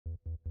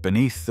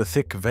Beneath the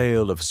thick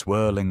veil of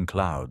swirling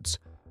clouds,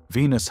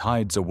 Venus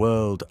hides a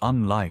world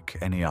unlike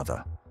any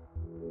other.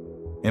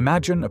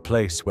 Imagine a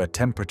place where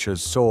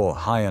temperatures soar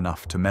high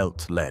enough to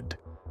melt lead,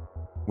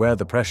 where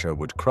the pressure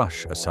would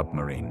crush a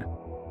submarine,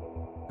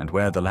 and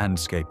where the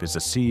landscape is a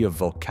sea of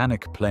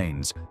volcanic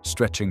plains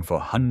stretching for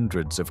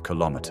hundreds of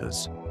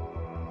kilometers.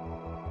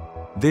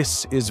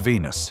 This is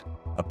Venus,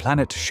 a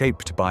planet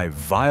shaped by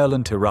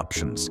violent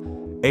eruptions,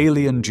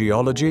 alien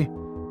geology,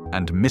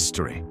 and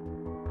mystery.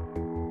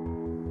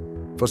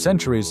 For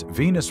centuries,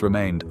 Venus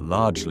remained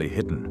largely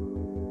hidden.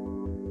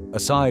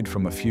 Aside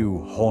from a few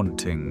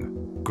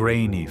haunting,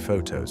 grainy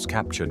photos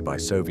captured by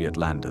Soviet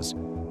landers,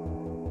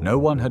 no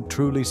one had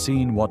truly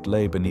seen what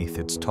lay beneath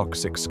its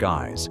toxic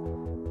skies.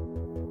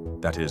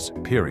 That is,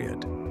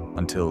 period,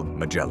 until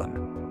Magellan.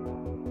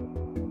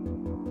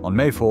 On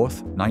May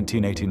 4th,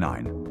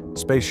 1989,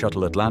 Space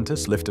Shuttle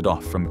Atlantis lifted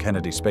off from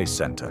Kennedy Space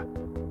Center.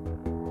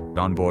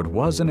 On board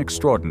was an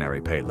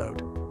extraordinary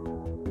payload.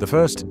 The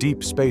first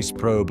deep space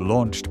probe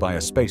launched by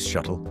a space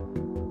shuttle.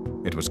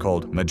 It was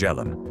called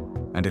Magellan,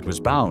 and it was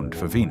bound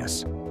for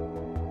Venus.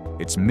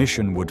 Its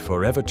mission would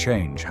forever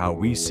change how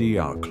we see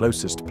our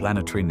closest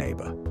planetary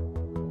neighbor.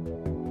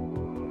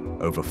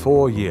 Over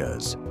 4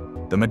 years,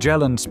 the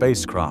Magellan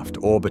spacecraft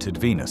orbited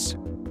Venus,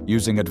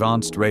 using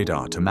advanced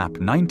radar to map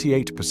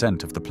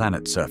 98% of the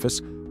planet's surface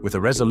with a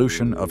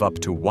resolution of up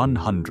to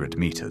 100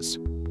 meters.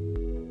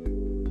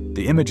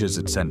 The images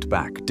it sent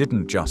back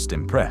didn't just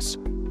impress,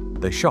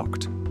 they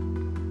shocked.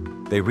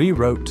 They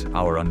rewrote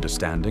our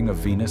understanding of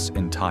Venus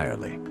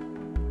entirely.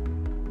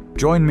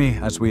 Join me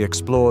as we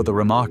explore the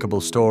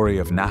remarkable story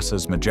of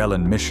NASA's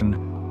Magellan mission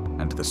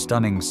and the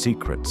stunning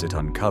secrets it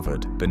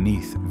uncovered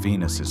beneath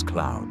Venus's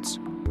clouds.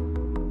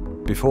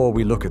 Before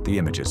we look at the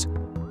images,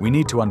 we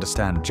need to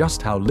understand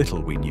just how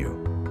little we knew.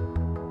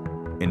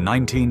 In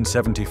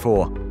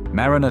 1974,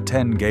 Mariner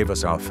 10 gave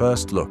us our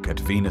first look at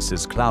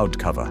Venus's cloud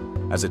cover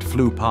as it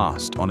flew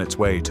past on its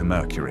way to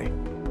Mercury.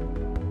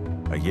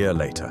 A year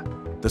later,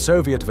 the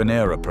Soviet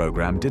Venera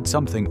program did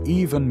something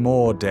even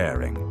more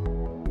daring.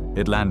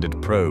 It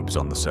landed probes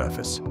on the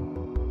surface.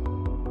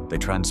 They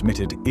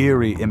transmitted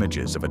eerie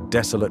images of a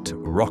desolate,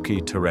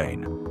 rocky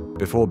terrain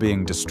before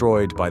being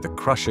destroyed by the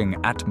crushing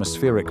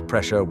atmospheric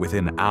pressure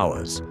within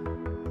hours.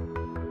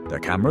 Their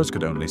cameras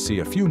could only see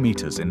a few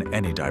meters in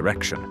any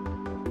direction.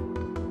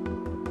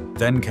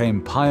 Then came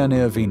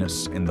Pioneer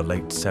Venus in the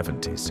late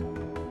 70s.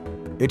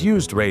 It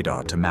used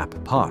radar to map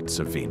parts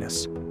of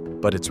Venus,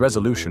 but its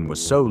resolution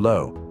was so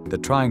low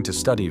that trying to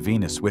study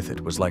Venus with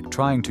it was like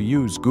trying to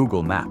use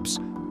Google Maps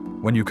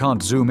when you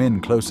can't zoom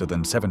in closer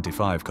than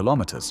 75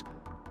 kilometers.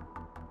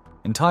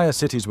 Entire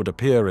cities would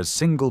appear as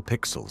single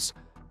pixels.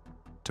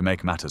 To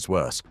make matters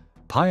worse,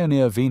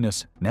 Pioneer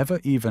Venus never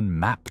even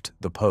mapped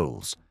the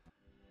poles.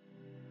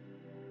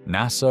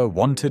 NASA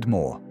wanted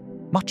more,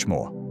 much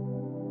more.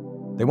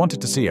 They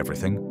wanted to see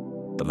everything: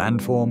 the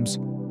landforms,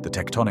 the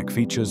tectonic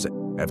features,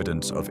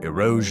 evidence of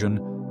erosion,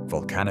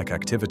 volcanic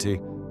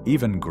activity,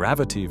 even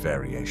gravity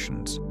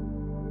variations.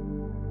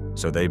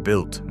 So they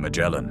built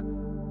Magellan.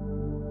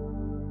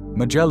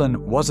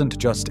 Magellan wasn't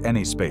just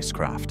any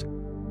spacecraft.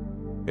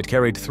 It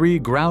carried 3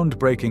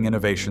 groundbreaking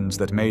innovations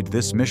that made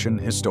this mission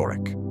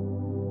historic.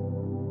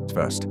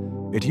 First,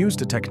 it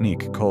used a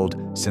technique called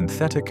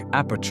synthetic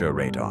aperture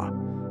radar.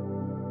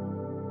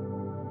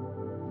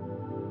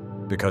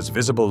 Because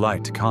visible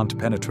light can't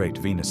penetrate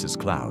Venus's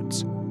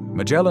clouds,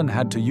 Magellan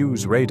had to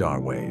use radar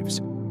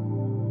waves.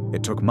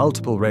 It took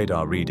multiple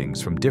radar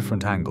readings from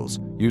different angles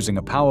using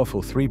a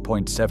powerful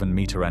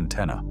 3.7-meter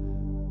antenna,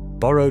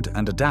 borrowed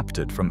and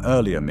adapted from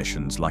earlier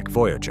missions like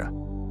Voyager.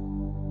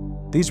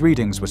 These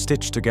readings were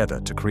stitched together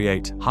to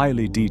create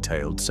highly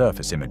detailed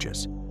surface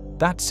images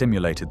that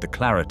simulated the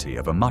clarity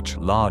of a much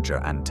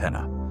larger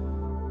antenna.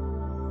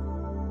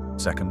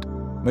 Second,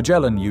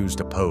 Magellan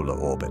used a polar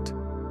orbit.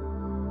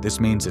 This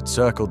means it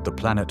circled the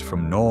planet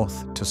from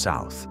north to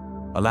south,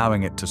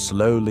 allowing it to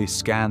slowly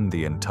scan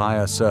the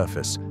entire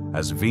surface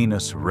as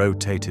Venus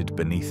rotated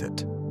beneath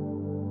it.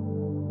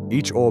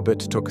 Each orbit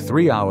took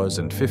 3 hours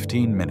and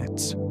 15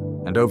 minutes,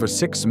 and over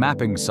 6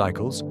 mapping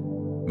cycles,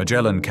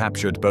 Magellan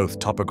captured both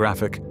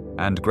topographic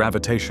and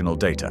gravitational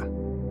data.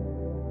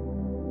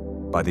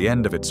 By the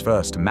end of its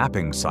first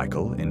mapping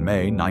cycle in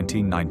May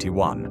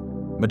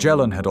 1991,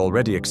 Magellan had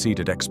already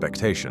exceeded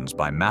expectations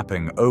by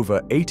mapping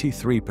over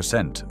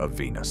 83% of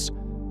Venus.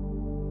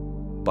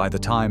 By the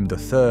time the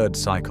 3rd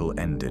cycle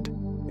ended,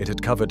 it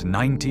had covered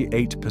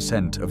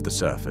 98% of the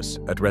surface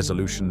at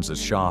resolutions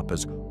as sharp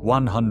as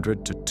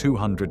 100 to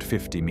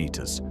 250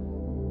 meters.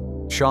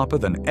 Sharper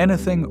than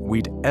anything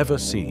we'd ever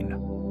seen.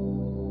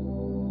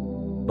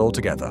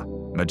 Altogether,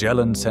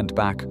 Magellan sent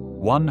back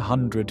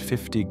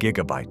 150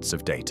 gigabytes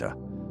of data,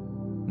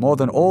 more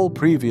than all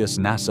previous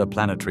NASA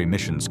planetary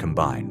missions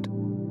combined.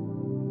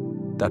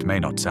 That may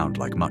not sound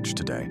like much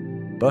today,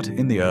 but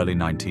in the early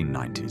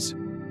 1990s,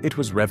 it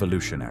was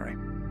revolutionary.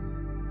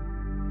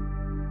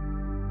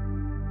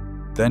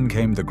 Then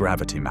came the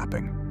gravity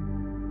mapping.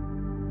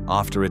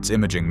 After its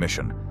imaging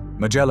mission,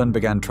 Magellan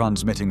began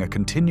transmitting a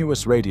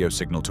continuous radio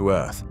signal to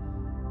Earth.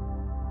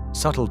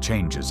 subtle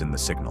changes in the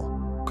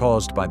signal,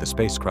 caused by the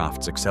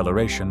spacecraft's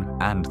acceleration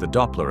and the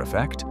Doppler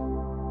effect,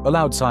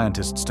 allowed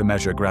scientists to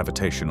measure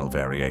gravitational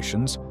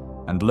variations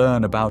and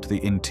learn about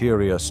the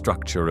interior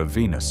structure of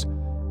Venus.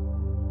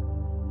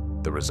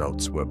 The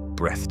results were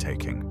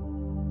breathtaking.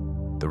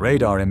 The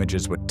radar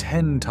images were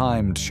 10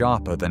 times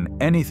sharper than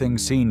anything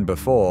seen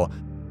before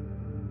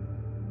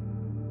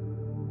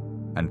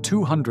and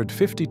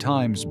 250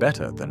 times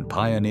better than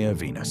Pioneer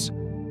Venus.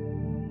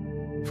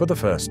 For the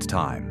first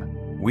time,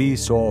 we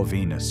saw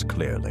Venus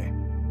clearly.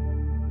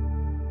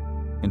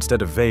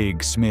 Instead of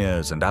vague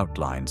smears and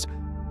outlines,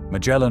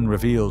 Magellan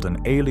revealed an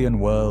alien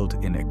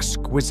world in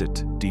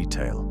exquisite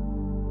detail.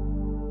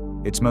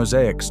 Its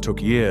mosaics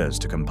took years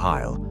to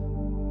compile,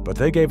 but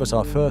they gave us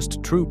our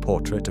first true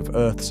portrait of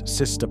Earth's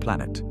sister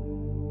planet.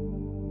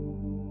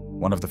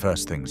 One of the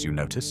first things you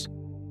notice,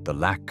 the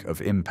lack of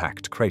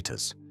impact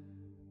craters.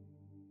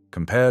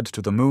 Compared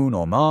to the Moon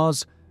or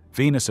Mars,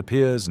 Venus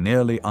appears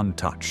nearly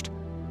untouched.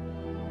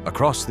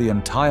 Across the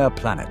entire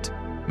planet,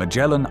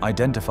 Magellan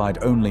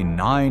identified only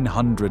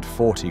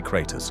 940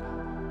 craters.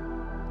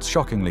 It's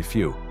shockingly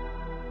few.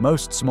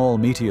 Most small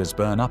meteors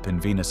burn up in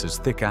Venus's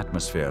thick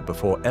atmosphere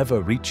before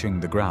ever reaching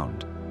the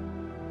ground.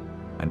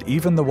 And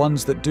even the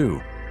ones that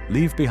do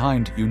leave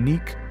behind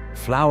unique,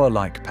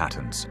 flower-like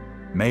patterns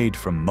made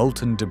from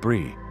molten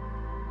debris.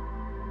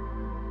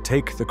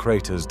 Take the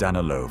craters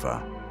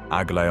Danilova,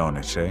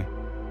 Aglaonice,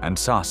 and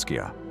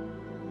Saskia.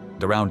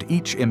 And around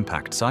each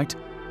impact site,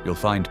 you'll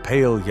find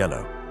pale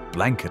yellow,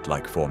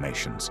 blanket-like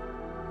formations.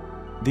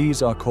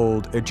 These are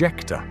called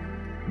ejecta,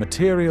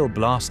 material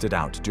blasted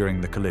out during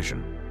the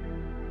collision.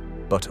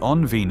 But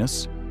on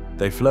Venus,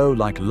 they flow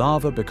like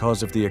lava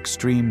because of the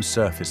extreme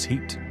surface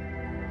heat,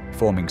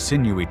 forming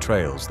sinewy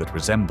trails that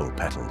resemble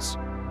petals.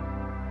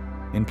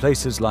 In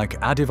places like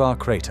Adivar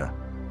crater,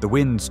 the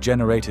winds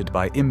generated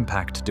by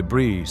impact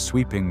debris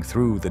sweeping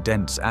through the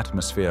dense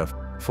atmosphere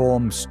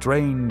form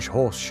strange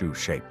horseshoe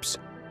shapes,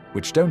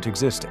 which don't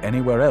exist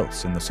anywhere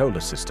else in the solar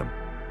system.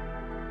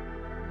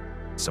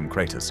 Some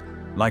craters,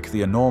 like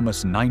the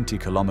enormous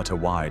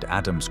 90-kilometer-wide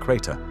Adams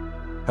crater,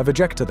 have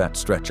ejecta that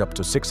stretch up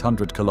to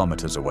 600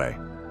 kilometers away.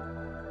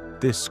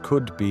 This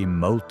could be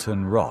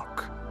molten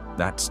rock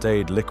that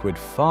stayed liquid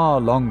far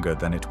longer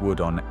than it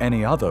would on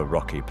any other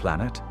rocky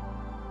planet.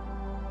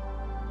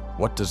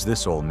 What does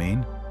this all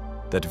mean?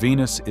 That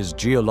Venus is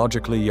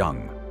geologically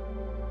young.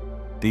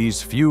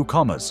 These few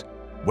commas,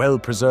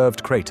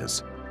 well-preserved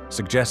craters,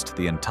 suggest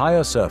the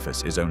entire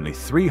surface is only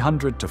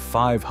 300 to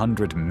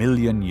 500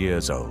 million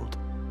years old.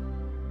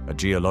 A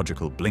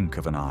geological blink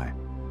of an eye.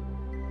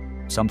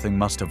 Something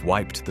must have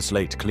wiped the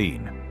slate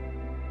clean.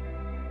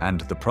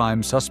 And the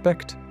prime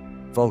suspect?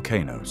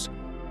 Volcanoes.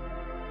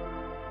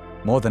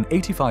 More than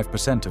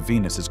 85% of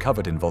Venus is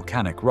covered in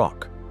volcanic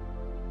rock.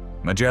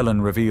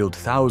 Magellan revealed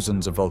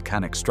thousands of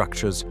volcanic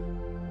structures,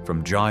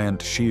 from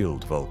giant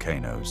shield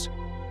volcanoes,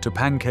 to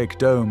pancake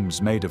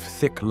domes made of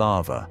thick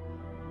lava,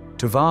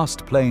 to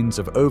vast plains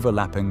of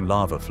overlapping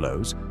lava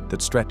flows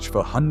that stretch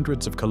for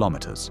hundreds of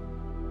kilometers.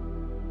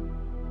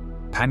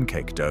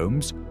 Pancake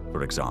domes,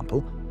 for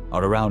example,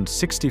 are around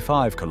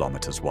 65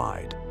 kilometers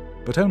wide,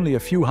 but only a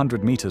few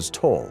hundred meters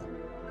tall.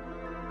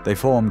 They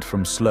formed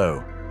from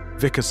slow,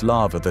 viscous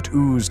lava that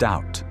oozed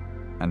out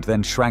and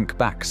then shrank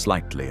back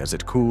slightly as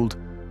it cooled,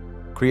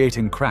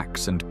 creating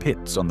cracks and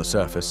pits on the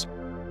surface.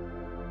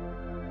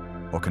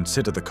 Or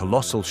consider the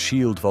colossal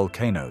shield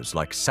volcanoes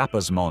like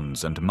Sapaz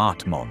Mons and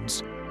Mat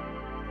Mons.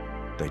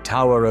 They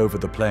tower over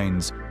the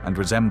plains and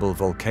resemble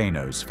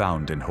volcanoes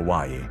found in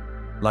Hawaii,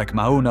 like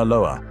Mauna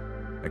Loa,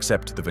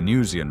 except the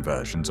Venusian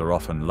versions are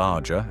often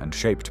larger and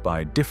shaped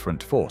by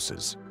different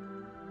forces.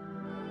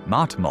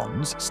 Mat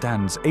Mons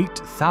stands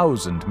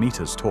 8,000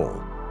 meters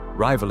tall,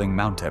 rivaling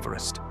Mount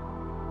Everest.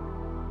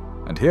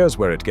 And here's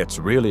where it gets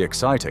really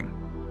exciting.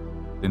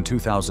 In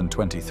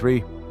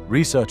 2023,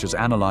 researchers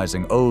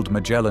analyzing old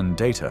Magellan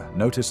data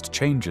noticed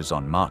changes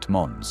on Mat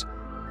Mons.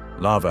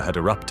 Lava had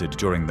erupted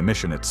during the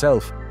mission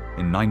itself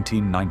in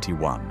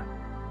 1991.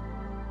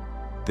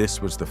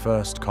 This was the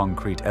first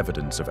concrete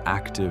evidence of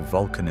active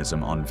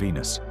volcanism on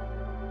Venus.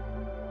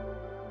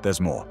 There's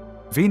more.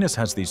 Venus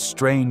has these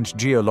strange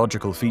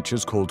geological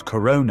features called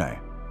coronae,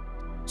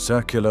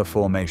 circular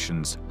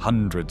formations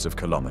hundreds of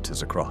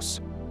kilometers across.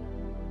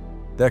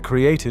 They're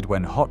created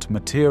when hot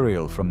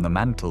material from the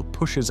mantle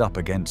pushes up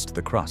against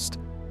the crust,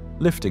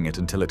 lifting it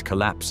until it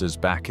collapses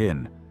back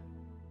in.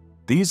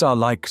 These are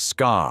like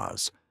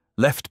scars,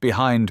 left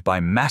behind by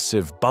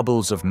massive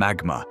bubbles of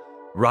magma,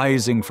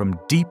 rising from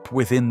deep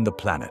within the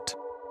planet.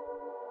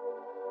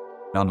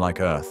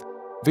 Unlike Earth,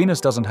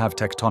 Venus doesn't have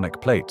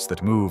tectonic plates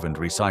that move and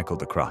recycle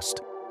the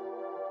crust.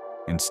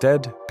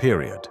 Instead,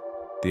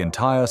 the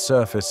entire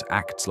surface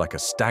acts like a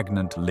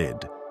stagnant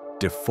lid,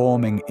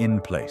 deforming in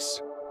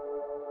place.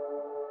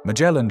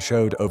 Magellan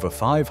showed over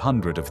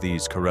 500 of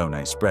these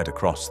coronae spread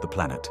across the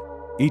planet,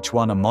 each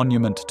one a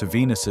monument to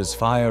Venus's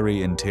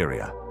fiery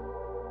interior.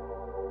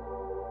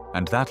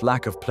 And that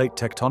lack of plate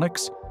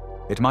tectonics?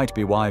 It might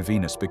be why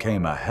Venus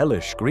became a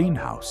hellish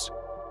greenhouse.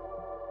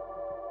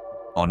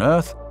 On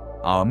Earth,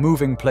 our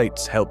moving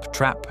plates help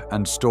trap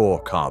and store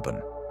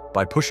carbon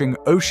by pushing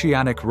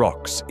oceanic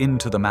rocks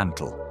into the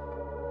mantle.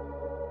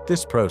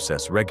 This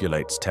process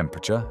regulates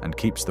temperature and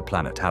keeps the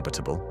planet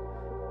habitable.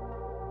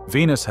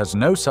 Venus has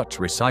no such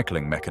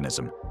recycling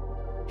mechanism.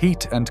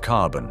 Heat and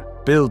carbon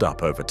build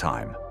up over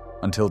time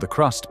until the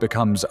crust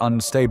becomes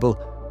unstable,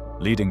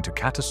 leading to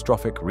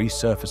catastrophic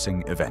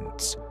resurfacing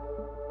events.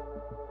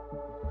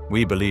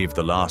 We believe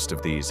the last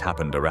of these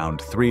happened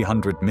around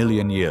 300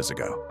 million years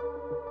ago.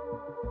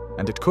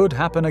 And it could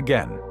happen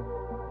again.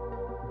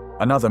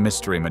 Another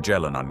mystery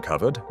Magellan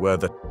uncovered were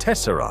the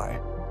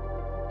tesserae,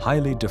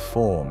 highly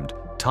deformed,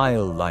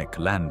 tile-like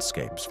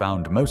landscapes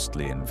found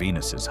mostly in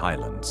Venus's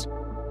highlands.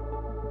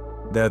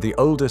 They're the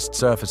oldest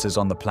surfaces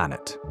on the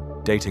planet,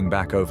 dating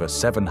back over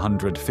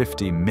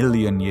 750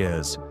 million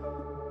years.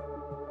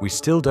 We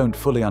still don't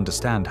fully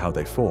understand how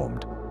they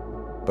formed,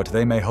 but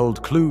they may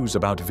hold clues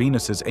about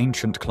Venus's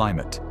ancient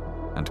climate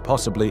and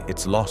possibly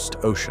its lost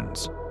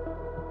oceans.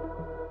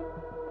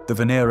 The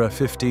Venera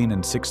 15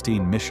 and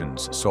 16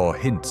 missions saw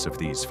hints of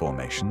these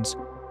formations,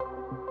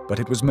 but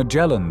it was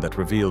Magellan that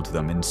revealed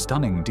them in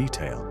stunning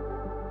detail.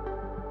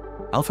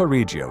 Alpha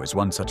Regio is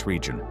one such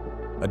region,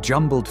 a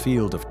jumbled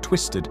field of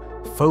twisted,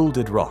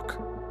 folded rock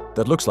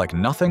that looks like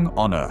nothing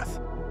on Earth.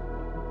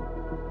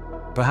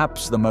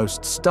 Perhaps the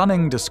most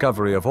stunning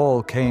discovery of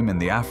all came in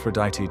the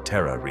Aphrodite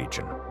Terra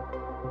region.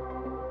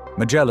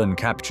 Magellan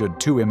captured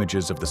 2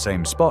 images of the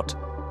same spot,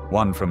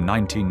 one from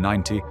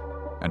 1990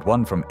 and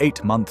one from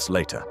 8 months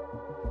later.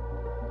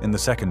 In the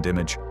second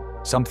image,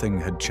 something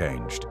had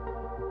changed.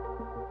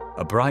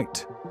 A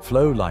bright,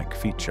 flow-like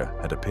feature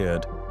had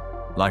appeared,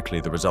 likely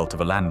the result of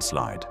a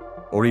landslide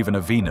or even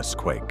a Venus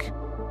quake.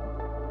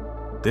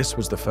 This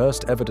was the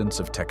first evidence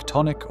of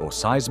tectonic or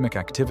seismic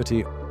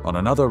activity on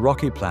another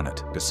rocky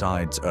planet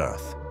besides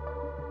Earth.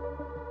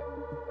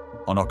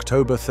 On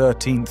October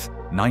 13,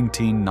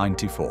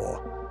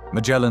 1994,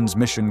 Magellan's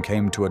mission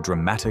came to a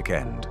dramatic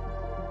end.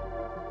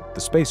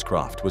 The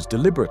spacecraft was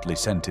deliberately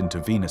sent into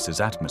Venus's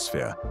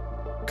atmosphere,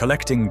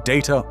 collecting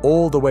data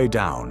all the way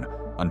down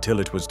until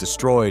it was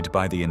destroyed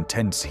by the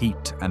intense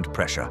heat and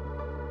pressure.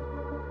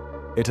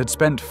 It had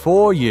spent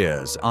 4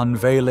 years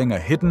unveiling a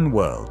hidden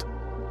world,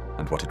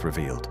 and what it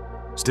revealed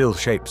still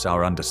shapes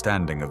our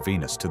understanding of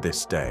Venus to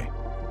this day.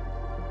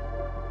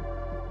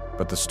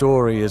 But the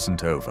story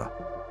isn't over.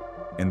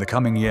 In the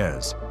coming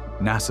years,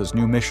 NASA's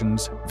new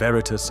missions,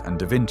 Veritas and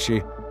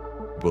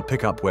DAVINCI, will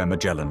pick up where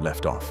Magellan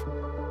left off.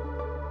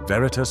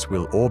 Veritas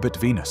will orbit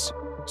Venus,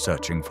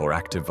 searching for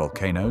active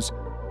volcanoes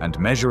and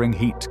measuring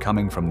heat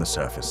coming from the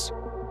surface.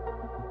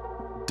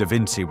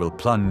 DAVINCI will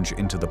plunge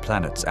into the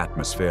planet's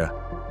atmosphere,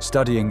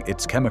 studying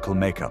its chemical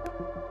makeup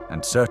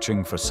and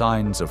searching for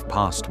signs of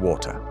past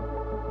water.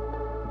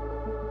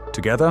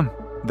 Together,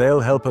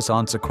 they'll help us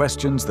answer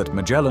questions that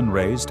Magellan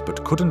raised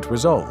but couldn't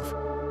resolve.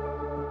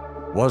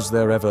 Was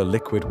there ever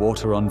liquid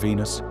water on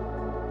Venus?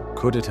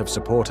 Could it have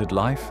supported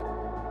life?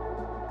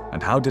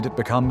 And how did it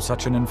become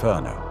such an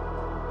inferno?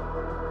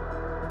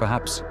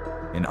 Perhaps,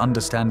 in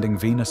understanding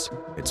Venus,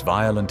 its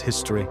violent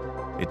history,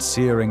 its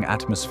searing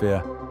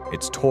atmosphere,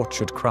 its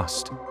tortured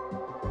crust,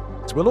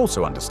 we'll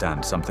also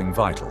understand something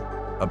vital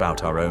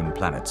about our own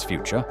planet's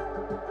future.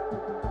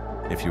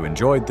 If you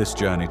enjoyed this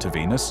journey to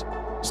Venus,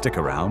 stick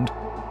around.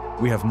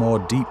 We have more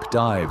deep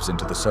dives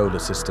into the solar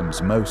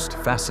system's most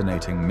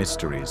fascinating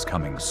mysteries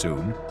coming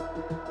soon.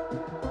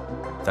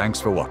 Thanks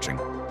for watching,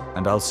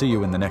 and I'll see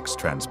you in the next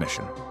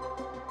transmission.